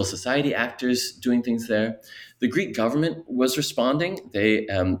had civil society actors doing things there. The Greek government was responding. They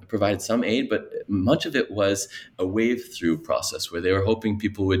provided some aid, but much of it was a wave-through process where they were hoping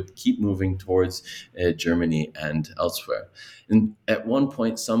people would keep moving towards Germany and elsewhere. And at one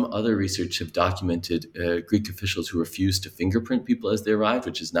point, some other research have documented Greek officials who refused to fingerprint people as they arrived,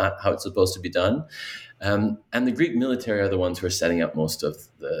 which is not how it's supposed to be done. And the Greek military are the ones who are setting up most of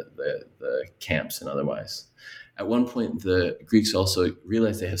the camps and otherwise. At one point, the Greeks also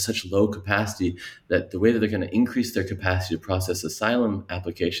realized they have such low capacity that the way that they're going to increase their capacity to process asylum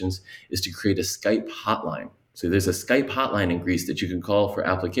applications is to create a Skype hotline. So there's a Skype hotline in Greece that you can call for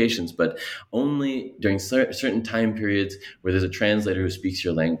applications, but only during certain time periods where there's a translator who speaks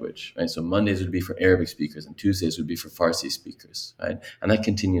your language, right? So Mondays would be for Arabic speakers and Tuesdays would be for Farsi speakers, right? And that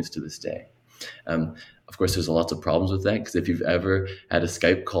continues to this day. Of course, there's lots of problems with that, because if you've ever had a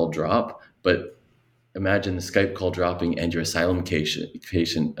Skype call drop, but imagine the Skype call dropping and your asylum application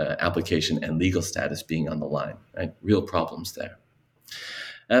and legal status being on the line, right? Real problems there.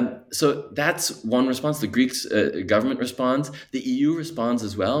 So that's one response. The Greeks government responds. The EU responds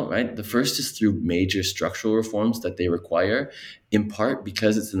as well, right? The first is through major structural reforms that they require, in part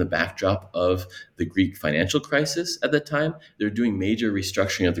because it's in the backdrop of the Greek financial crisis at the time. They're doing major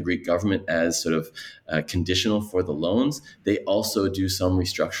restructuring of the Greek government as sort of conditional for the loans. They also do some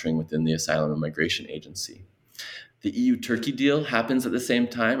restructuring within the Asylum and Migration Agency. The EU-Turkey deal happens at the same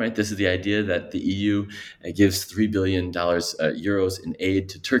time, right? This is the idea that the EU gives $3 billion euros in aid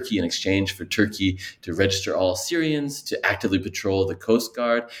to Turkey in exchange for Turkey to register all Syrians, to actively patrol the Coast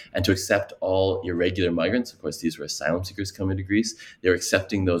Guard, and to accept all irregular migrants. Of course, these were asylum seekers coming to Greece. They're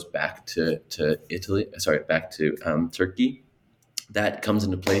accepting those back to Turkey. That comes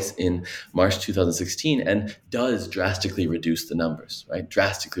into place in March 2016 and does drastically reduce the numbers, right?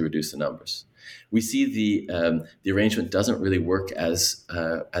 Drastically reduce the numbers. We see the arrangement doesn't really work as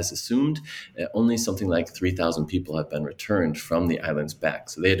assumed. Only something like 3,000 people have been returned from the islands back.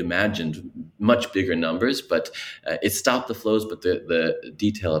 So they had imagined much bigger numbers, but it stopped the flows, but the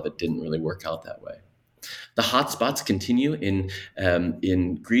detail of it didn't really work out that way. The hotspots continue in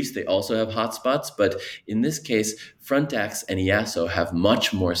Greece. They also have hotspots, but in this case, Frontex and EASO have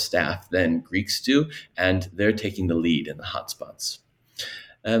much more staff than Greeks do, and they're taking the lead in the hotspots.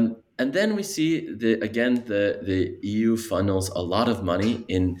 And then we see the EU funnels a lot of money.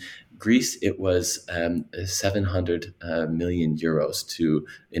 In Greece, it was 700 million euros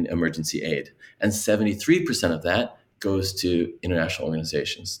in emergency aid, and 73% of that goes to international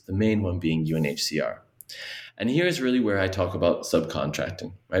organizations, the main one being UNHCR. And here's really where I talk about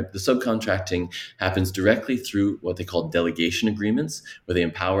subcontracting, right? The subcontracting happens directly through what they call delegation agreements, where they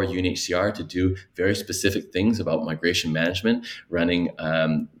empower UNHCR to do very specific things about migration management, running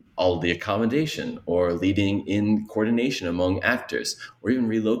all of the accommodation, or leading in coordination among actors, or even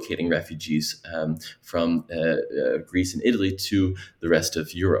relocating refugees from Greece and Italy to the rest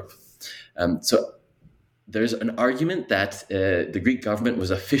of Europe. So there's an argument that the Greek government was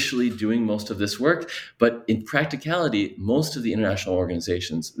officially doing most of this work, but in practicality, most of the international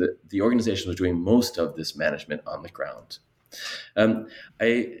organizations, the organization was doing most of this management on the ground.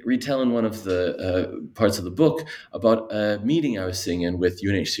 I retell in one of the parts of the book about a meeting I was sitting in with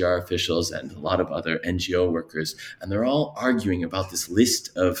UNHCR officials and a lot of other NGO workers, and they're all arguing about this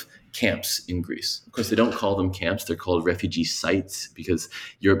list of camps in Greece. Of course, they don't call them camps, they're called refugee sites, because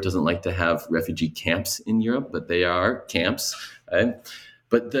Europe doesn't like to have refugee camps in Europe, but they are camps. Right?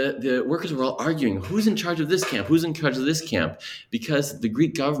 But the workers were all arguing, who's in charge of this camp? Who's in charge of this camp? Because the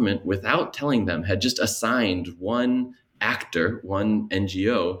Greek government, without telling them, had just assigned one actor, one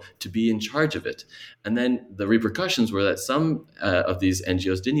NGO, to be in charge of it. And then the repercussions were that some of these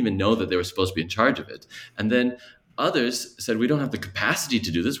NGOs didn't even know that they were supposed to be in charge of it. And then others said, we don't have the capacity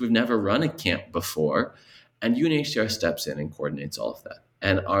to do this. We've never run a camp before. And UNHCR steps in and coordinates all of that,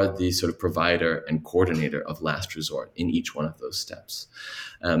 and are the sort of provider and coordinator of last resort in each one of those steps.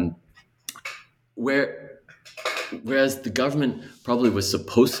 Whereas the government probably was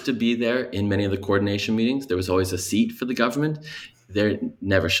supposed to be there in many of the coordination meetings, there was always a seat for the government. They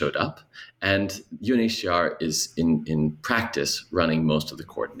never showed up. And UNHCR is in practice running most of the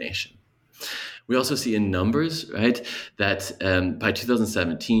coordination. We also see in numbers, right, that by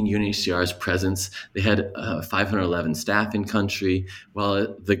 2017, UNHCR's presence, they had 511 staff in country,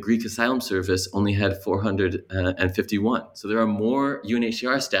 while the Greek Asylum Service only had 451. So there are more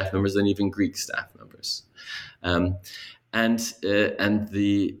UNHCR staff members than even Greek staff members. And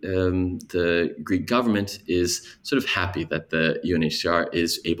the Greek government is sort of happy that the UNHCR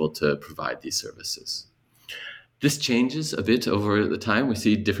is able to provide these services. This changes a bit over the time. We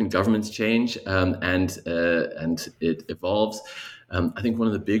see different governments change, and it evolves. I think one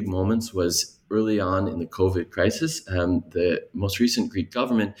of the big moments was early on in the COVID crisis. The most recent Greek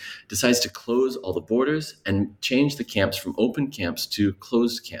government decides to close all the borders and change the camps from open camps to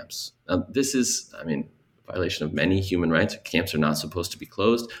closed camps. This is, violation of many human rights. Camps are not supposed to be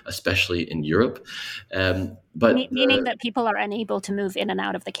closed, especially in Europe. Meaning that people are unable to move in and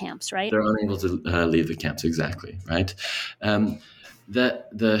out of the camps, right? They're unable to leave the camps, exactly, right?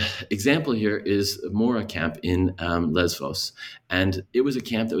 The example here is Mora camp in Lesvos. And it was a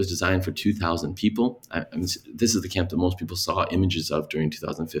camp that was designed for 2,000 people. This is the camp that most people saw images of during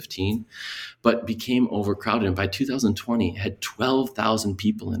 2015, but became overcrowded. And by 2020, it had 12,000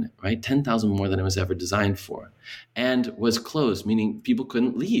 people in it, right? 10,000 more than it was ever designed for. And was closed, meaning people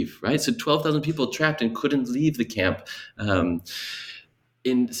couldn't leave, right? So 12,000 people trapped and couldn't leave the camp.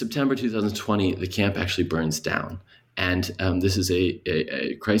 In September 2020, the camp actually burns down. And this is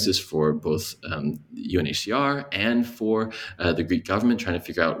a crisis for both UNHCR and for the Greek government trying to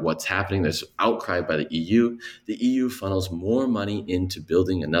figure out what's happening. There's outcry by the EU. The EU funnels more money into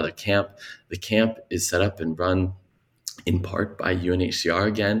building another camp. The camp is set up and run in part by UNHCR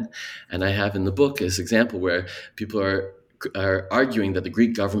again. And I have in the book this example where people are arguing that the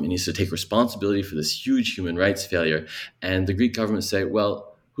Greek government needs to take responsibility for this huge human rights failure. And the Greek government say,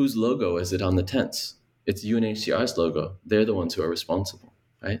 well, whose logo is it on the tents? It's UNHCR's logo. They're the ones who are responsible,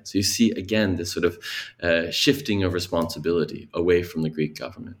 right? So you see, again, this sort of shifting of responsibility away from the Greek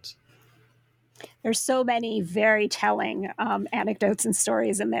government. There's so many very telling anecdotes and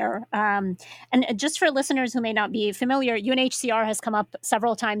stories in there. And just for listeners who may not be familiar, UNHCR has come up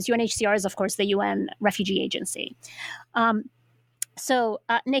several times. UNHCR is, of course, the UN Refugee Agency. So,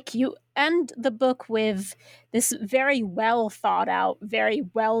 Nick, you end the book with this very well thought out, very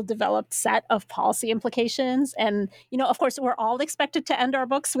well developed set of policy implications. And, of course, we're all expected to end our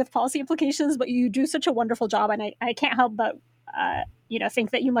books with policy implications, but you do such a wonderful job. And I can't help but,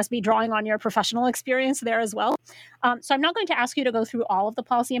 think that you must be drawing on your professional experience there as well. So I'm not going to ask you to go through all of the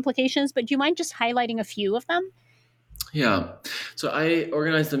policy implications, but do you mind just highlighting a few of them? Yeah. So I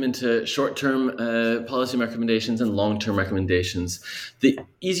organized them into short-term policy recommendations and long-term recommendations. The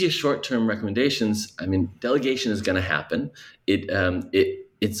easiest short-term recommendations, delegation is going to happen.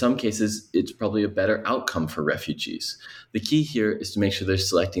 In some cases, it's probably a better outcome for refugees. The key here is to make sure they're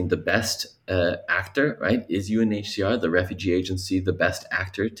selecting the best actor, right? Is UNHCR, the refugee agency, the best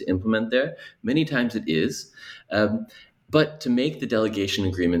actor to implement there? Many times it is. But to make the delegation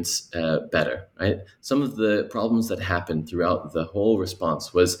agreements better, right? Some of the problems that happened throughout the whole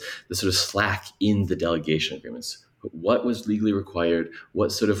response was the sort of slack in the delegation agreements. What was legally required?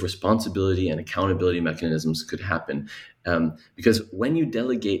 What sort of responsibility and accountability mechanisms could happen? Because when you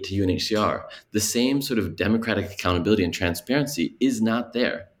delegate to UNHCR, the same sort of democratic accountability and transparency is not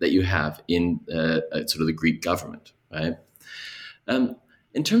there that you have in sort of the Greek government, right?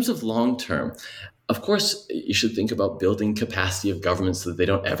 In terms of long term, of course, you should think about building capacity of governments so that they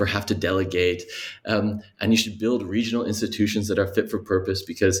don't ever have to delegate. And you should build regional institutions that are fit for purpose,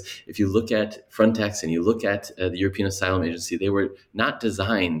 because if you look at Frontex and you look at the European Asylum Agency, they were not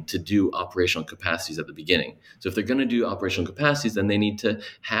designed to do operational capacities at the beginning. So if they're going to do operational capacities, then they need to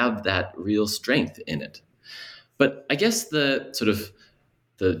have that real strength in it. But I guess the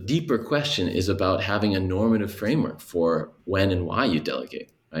deeper question is about having a normative framework for when and why you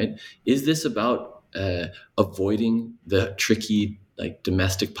delegate, right? Is this about avoiding the tricky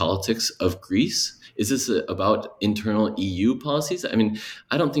domestic politics of Greece? Is this about internal EU policies?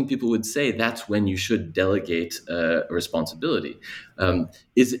 I don't think people would say that's when you should delegate a responsibility.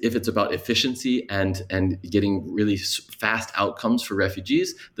 If it's about efficiency and getting really fast outcomes for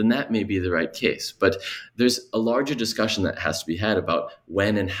refugees, then that may be the right case. But there's a larger discussion that has to be had about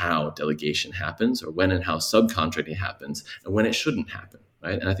when and how delegation happens, or when and how subcontracting happens, and when it shouldn't happen.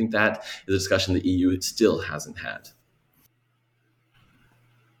 Right? And I think that is a discussion the EU still hasn't had.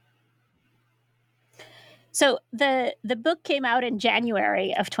 So the book came out in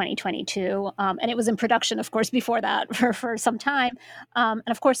January of 2022, and it was in production, of course, before that for some time. And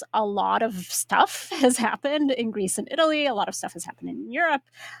of course, a lot of stuff has happened in Greece and Italy. A lot of stuff has happened in Europe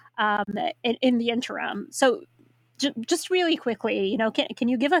in the interim. So just really quickly, can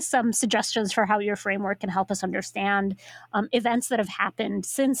you give us some suggestions for how your framework can help us understand events that have happened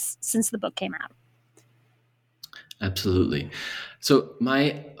since the book came out? Absolutely. So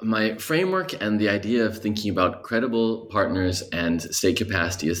my framework and the idea of thinking about credible partners and state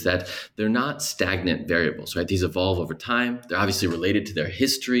capacity is that they're not stagnant variables, right? These evolve over time. They're obviously related to their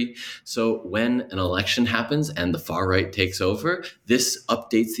history. So when an election happens and the far right takes over, this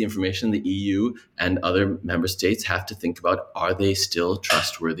updates the information the EU and other member states have to think about. Are they still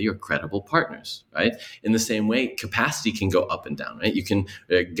trustworthy or credible partners, right? In the same way, capacity can go up and down, right? You can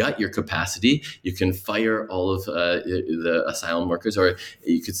gut your capacity. You can fire all of the asylum workers, or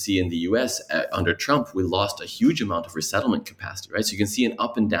you could see in the US under Trump, we lost a huge amount of resettlement capacity, right? So you can see an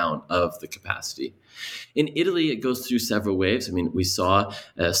up and down of the capacity. In Italy, it goes through several waves. I mean, we saw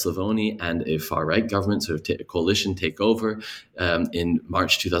Slavoni and a far-right government, sort of a coalition, take over in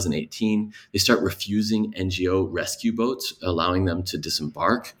March 2018. They start refusing NGO rescue boats, allowing them to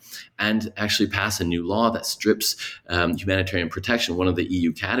disembark, and actually pass a new law that strips humanitarian protection, one of the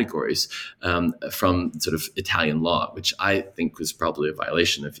EU categories, from sort of Italian law, which I think was probably a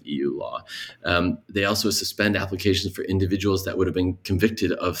violation of EU law. They also suspend applications for individuals that would have been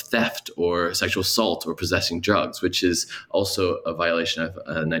convicted of theft or sexual assault or possessing drugs, which is also a violation of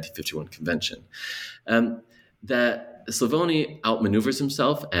a 1951 convention. That Slavoni outmaneuvers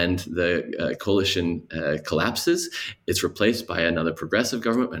himself and the coalition collapses. It's replaced by another progressive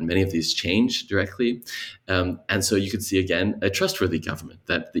government, and many of these change directly. And so you could see, again, a trustworthy government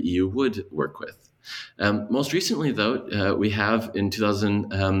that the EU would work with. Most recently, though, we have in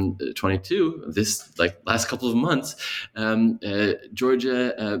 2022, this last couple of months,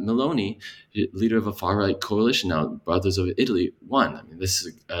 Giorgia Meloni, leader of a far-right coalition now, Brothers of Italy, won. I mean, this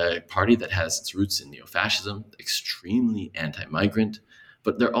is a party that has its roots in neo-fascism, extremely anti-migrant,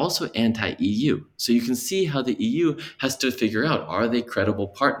 but they're also anti-EU. So you can see how the EU has to figure out, are they a credible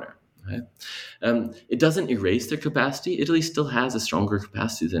partner? Right? It doesn't erase their capacity. Italy still has a stronger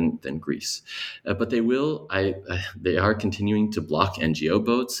capacity than Greece, but they are continuing to block NGO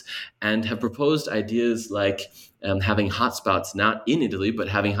boats and have proposed ideas like having hotspots not in Italy, but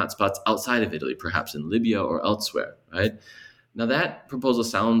having hotspots outside of Italy, perhaps in Libya or elsewhere. Right? Now that proposal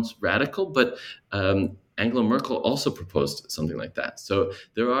sounds radical, but Angela Merkel also proposed something like that. So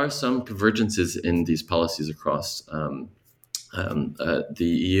there are some convergences in these policies across the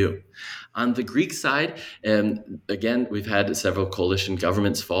EU. On the Greek side, again, we've had several coalition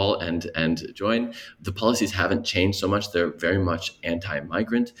governments fall and join. The policies haven't changed so much. They're very much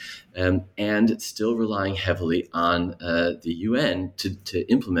anti-migrant and still relying heavily on the UN to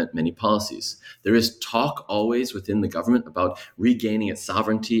implement many policies. There is talk always within the government about regaining its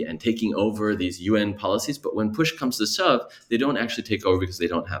sovereignty and taking over these UN policies, but when push comes to shove, they don't actually take over because they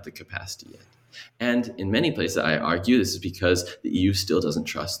don't have the capacity yet. And in many places, I argue this is because the EU still doesn't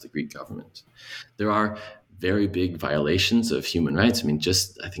trust the Greek government. There are very big violations of human rights. I mean,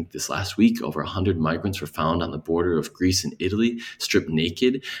 I think this last week, over 100 migrants were found on the border of Greece and Italy, stripped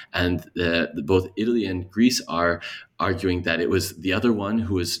naked. And both Italy and Greece are arguing that it was the other one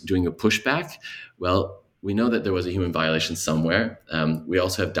who was doing a pushback. Well, we know that there was a human violation somewhere. We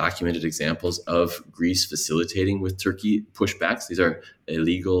also have documented examples of Greece facilitating with Turkey pushbacks. These are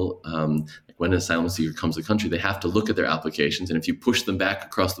illegal. When an asylum seeker comes to the country, they have to look at their applications. And if you push them back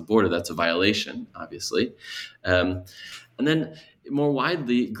across the border, that's a violation, obviously. And then more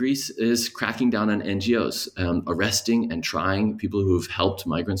widely, Greece is cracking down on NGOs, arresting and trying people who have helped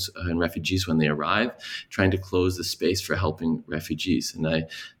migrants and refugees when they arrive, trying to close the space for helping refugees. And I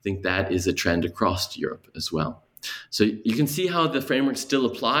think that is a trend across Europe as well. So you can see how the framework still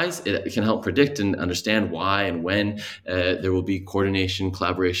applies. It can help predict and understand why and when there will be coordination,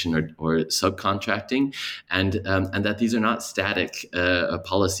 collaboration, or subcontracting, and that these are not static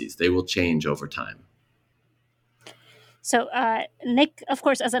policies. They will change over time. So, Nick, of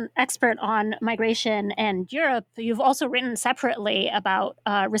course, as an expert on migration and Europe, you've also written separately about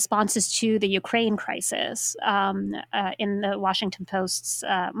responses to the Ukraine crisis in the Washington Post's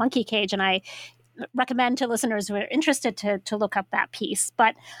Monkey Cage, and I recommend to listeners who are interested to look up that piece.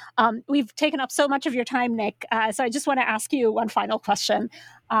 But we've taken up so much of your time, Nick, so I just want to ask you one final question.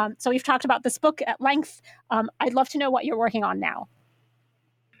 So we've talked about this book at length. I'd love to know what you're working on now.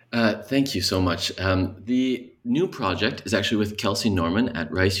 Thank you so much. The new project is actually with Kelsey Norman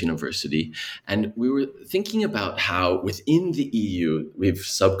at Rice University. And we were thinking about how within the EU, we've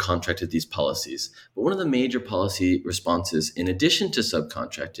subcontracted these policies. But one of the major policy responses, in addition to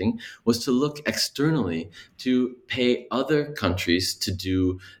subcontracting, was to look externally to pay other countries to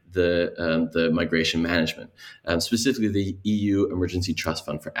do the migration management, specifically the EU Emergency Trust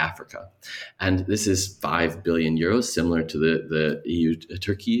Fund for Africa. And this is 5 billion euros, similar to the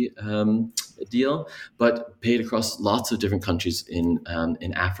EU-Turkey deal, but paid across lots of different countries in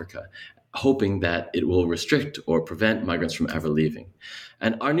Africa, hoping that it will restrict or prevent migrants from ever leaving.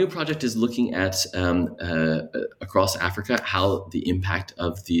 And our new project is looking at, across Africa, how the impact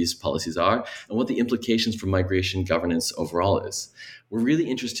of these policies are and what the implications for migration governance overall is. We're really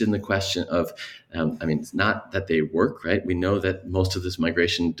interested in the question of, it's not that they work, right? We know that most of this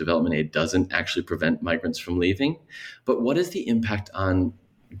migration development aid doesn't actually prevent migrants from leaving, but what is the impact on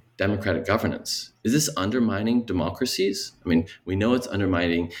democratic governance? Is this undermining democracies? I mean, we know it's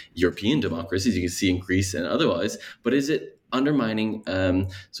undermining European democracies, you can see in Greece and otherwise, but is it undermining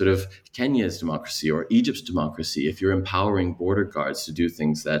sort of Kenya's democracy or Egypt's democracy if you're empowering border guards to do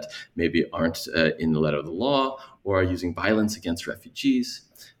things that maybe aren't in the letter of the law or are using violence against refugees.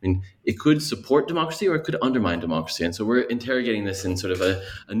 I mean, it could support democracy or it could undermine democracy. And so we're interrogating this in sort of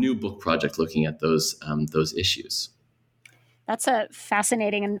a new book project looking at those issues. That's a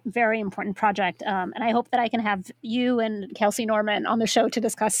fascinating and very important project. And I hope that I can have you and Kelsey Norman on the show to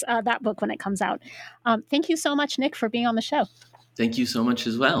discuss that book when it comes out. Thank you so much, Nick, for being on the show. Thank you so much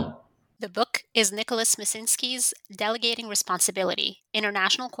as well. The book is Nicholas Micinski's Delegating Responsibility,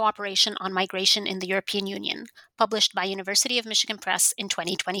 International Cooperation on Migration in the European Union, published by University of Michigan Press in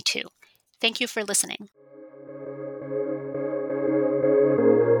 2022. Thank you for listening.